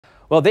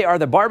Well, they are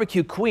the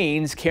barbecue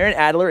queens, Karen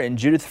Adler and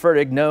Judith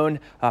Fertig, known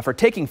for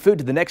taking food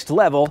to the next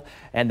level.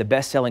 And the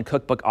best-selling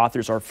cookbook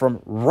authors are from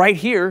right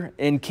here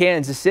in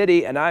Kansas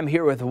City. And I'm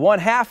here with one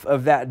half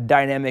of that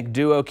dynamic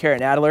duo,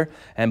 Karen Adler,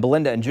 and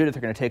Belinda and Judith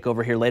are going to take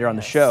over here later on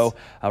the show.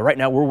 Right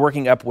now, we're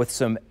working up with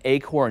some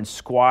acorn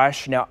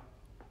squash. Now,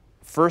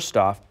 first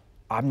off,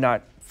 I'm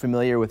not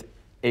familiar with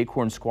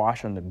acorn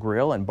squash on the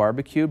grill and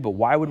barbecue, but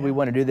why would we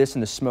want to do this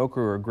in the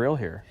smoker or grill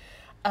here?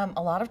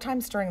 A lot of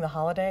times during the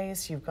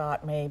holidays, you've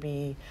got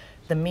maybe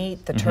the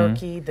meat, the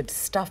turkey, the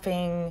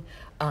stuffing,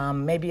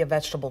 maybe a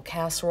vegetable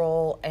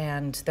casserole,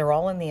 and they're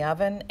all in the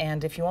oven.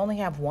 And if you only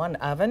have one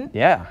oven,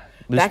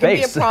 that can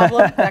be a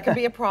problem. That can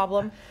be a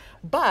problem.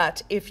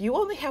 But if you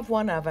only have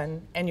one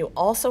oven and you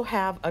also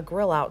have a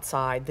grill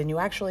outside, then you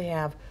actually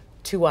have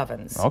two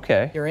ovens.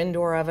 Okay. Your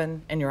indoor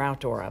oven and your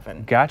outdoor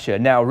oven. Gotcha.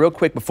 Now, real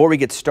quick, before we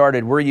get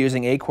started, we're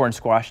using acorn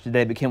squash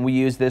today, but can we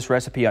use this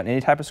recipe on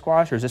any type of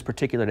squash, or is this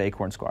particular to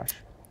acorn squash?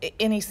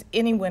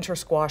 Any winter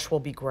squash will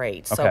be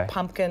great. So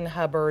pumpkin,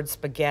 Hubbard,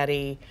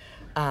 spaghetti,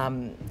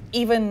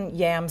 even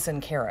yams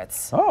and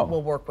carrots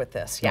will work with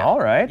this. Yeah.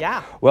 All right.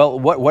 Yeah. Well,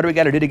 what do we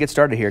got to do to get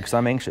started here? Because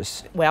I'm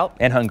anxious. Well,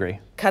 and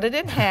hungry. Cut it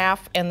in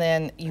half, and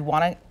then you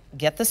want to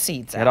get the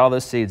seeds out. Get all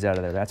those seeds out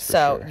of there, that's for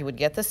sure. So you would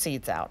get the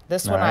seeds out.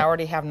 This one I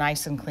already have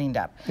nice and cleaned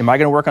up. Am I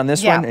going to work on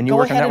this one and you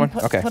work on that one?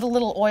 Put a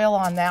little oil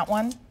on that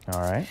one. All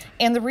right.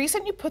 And the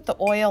reason you put the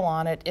oil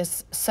on it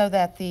is so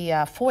that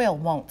the foil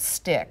won't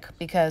stick,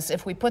 because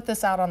if we put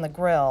this out on the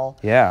grill,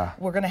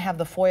 we're going to have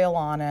the foil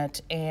on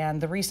it. And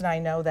the reason I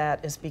know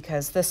that is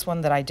because this one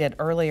that I did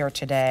earlier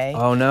today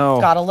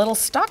got a little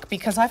stuck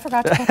because I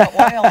forgot to put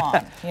the oil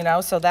on, you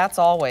know, so that's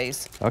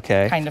always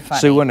kind of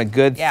funny. So you want a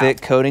good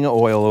thick coating of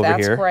oil over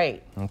here. That's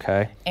great.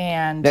 Okay.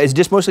 And now, is it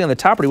just mostly on the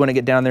top, or do you want to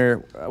get down there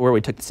where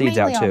we took the seeds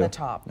out too? Mainly on the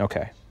top.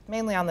 Okay.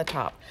 Mainly on the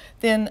top.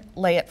 Then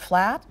lay it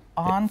flat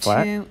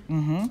onto,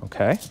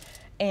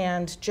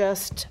 and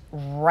just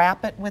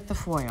wrap it with the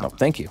foil. Oh,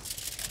 thank you.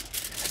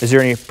 Is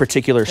there any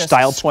particular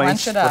style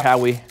points for how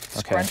we?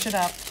 Scrunch it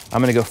up.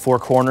 I'm going to go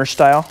 4-corner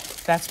style.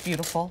 That's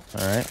beautiful.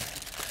 All right.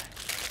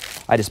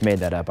 I just made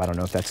that up. I don't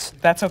know if that's.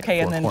 That's okay,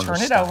 and then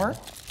turn it over.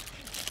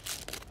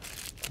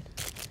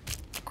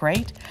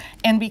 Great.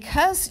 And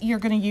because you're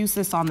going to use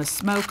this on the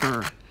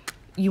smoker,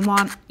 you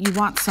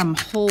want some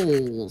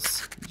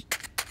holes.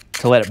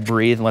 To let it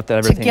breathe and let that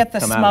everything come out of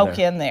there. To get the smoke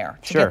in there.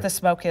 To get the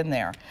smoke in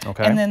there.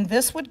 Okay. And then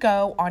this would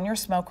go on your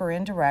smoker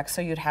indirect, so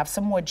you'd have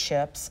some wood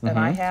chips, and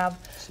I have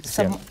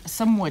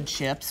some wood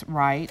chips,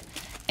 right?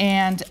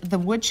 And the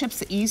wood chips,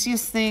 the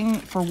easiest thing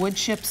for wood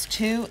chips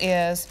too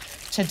is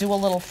to do a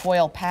little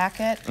foil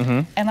packet.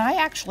 And I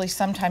actually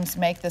sometimes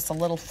make this a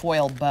little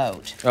foil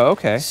boat. Oh,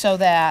 okay. So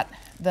that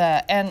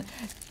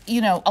you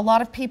know, a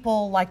lot of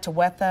people like to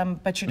wet them,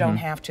 but you don't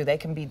have to. They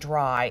can be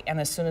dry, and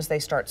as soon as they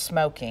start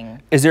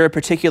smoking. Is there a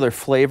particular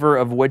flavor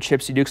of wood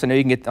chips you do? Because I know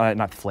you can get,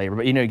 not flavor,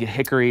 but you know, you get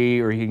hickory,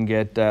 or you can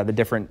get the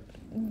different.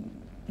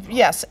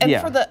 Yes, and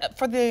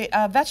for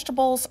the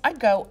vegetables, I'd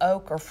go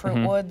oak or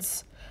fruit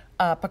woods.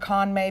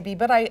 Pecan maybe,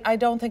 but I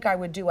don't think I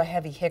would do a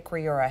heavy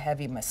hickory or a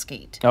heavy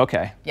mesquite.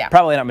 Okay. Yeah.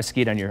 Probably not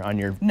mesquite on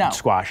your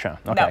squash, huh?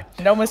 Okay.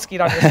 No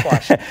mesquite on your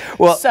squash.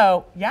 Well,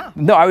 so yeah.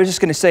 No, I was just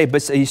going to say,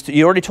 but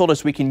you already told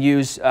us we can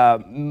use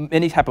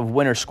any type of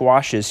winter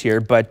squashes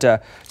here. But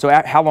so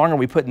how long are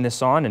we putting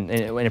this on,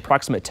 and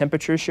approximate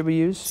temperatures should we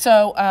use?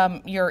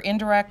 So your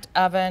indirect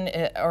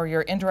oven or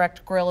your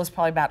indirect grill is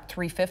probably about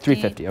 350.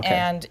 350. Okay.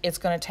 And it's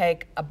going to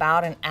take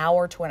about an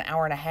hour to an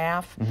hour and a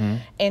half.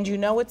 And you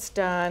know it's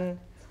done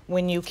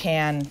when you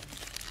can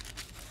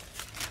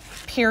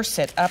pierce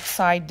it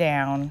upside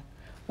down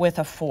with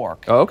a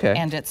fork. Oh, okay.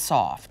 And it's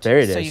soft. There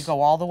it is. So you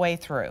go all the way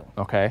through.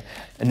 Okay.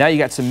 And now you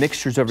got some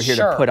mixtures over here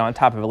to put on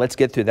top of it. Let's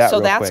get through that real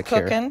quick here. So that's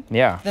cooking.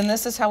 Yeah. Then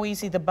this is how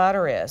easy the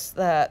butter is.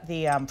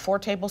 The 4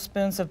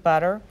 tablespoons of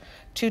butter,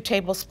 2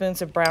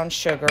 tablespoons of brown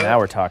sugar. Now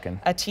we're talking.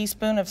 A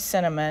teaspoon of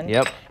cinnamon.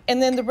 Yep.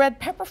 And then the red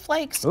pepper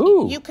flakes.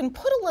 Ooh. You can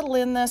put a little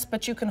in this,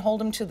 but you can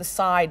hold them to the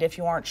side if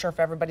you aren't sure if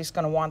everybody's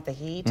going to want the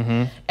heat.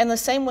 And the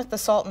same with the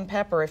salt and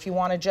pepper. If you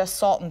want to just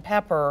salt and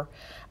pepper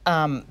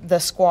the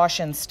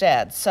squash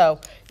instead. So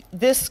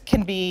this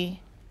can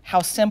be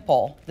how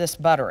simple this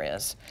butter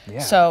is. Yeah.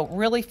 So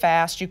really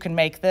fast, you can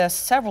make this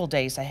several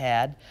days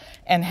ahead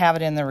and have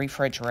it in the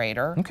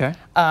refrigerator. Okay.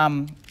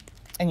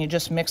 And you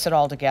just mix it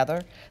all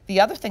together. The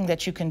other thing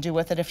that you can do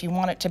with it, if you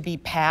want it to be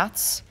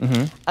pats,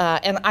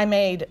 and I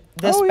made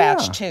this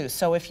batch too,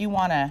 so if you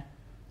want to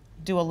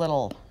do a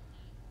little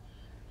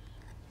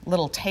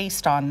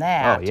taste on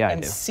that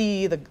and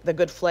see the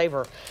good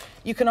flavor,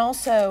 you can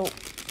also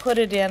put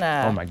it in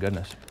a... Oh my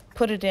goodness.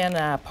 Put it in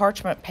a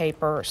parchment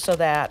paper so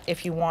that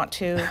if you want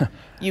to,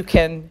 you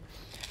can...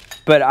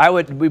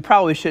 But we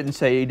probably shouldn't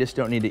say you just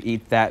don't need to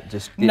eat that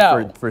just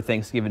for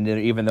Thanksgiving dinner,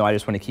 even though I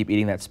just want to keep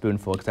eating that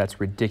spoonful because that's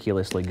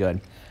ridiculously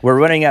good. We're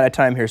running out of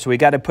time here, so we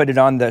got to put it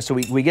on so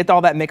we get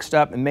all that mixed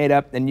up and made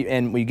up,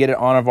 and we get it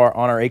on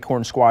our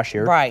acorn squash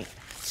here. Right.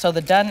 So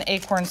the done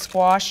acorn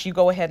squash, you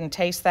go ahead and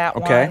taste that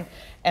one,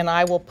 and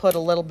I will put a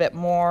little bit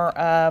more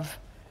of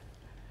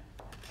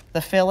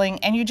the filling,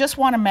 and you just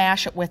want to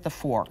mash it with the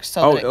fork.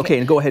 So okay,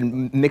 and go ahead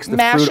and mix the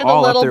mash fruit it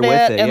all a up little there bit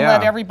with it. and Yeah.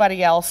 let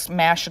everybody else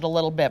mash it a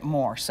little bit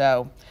more.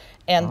 So,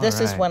 and All this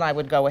is right. when I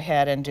would go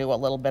ahead and do a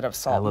little bit of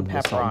salt and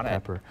pepper on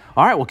it.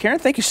 All right, well, Karen,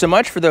 thank you so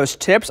much for those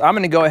tips. I'm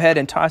going to go ahead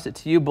and toss it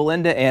to you,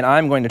 Belinda, and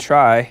I'm going to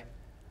try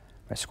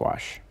my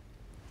squash.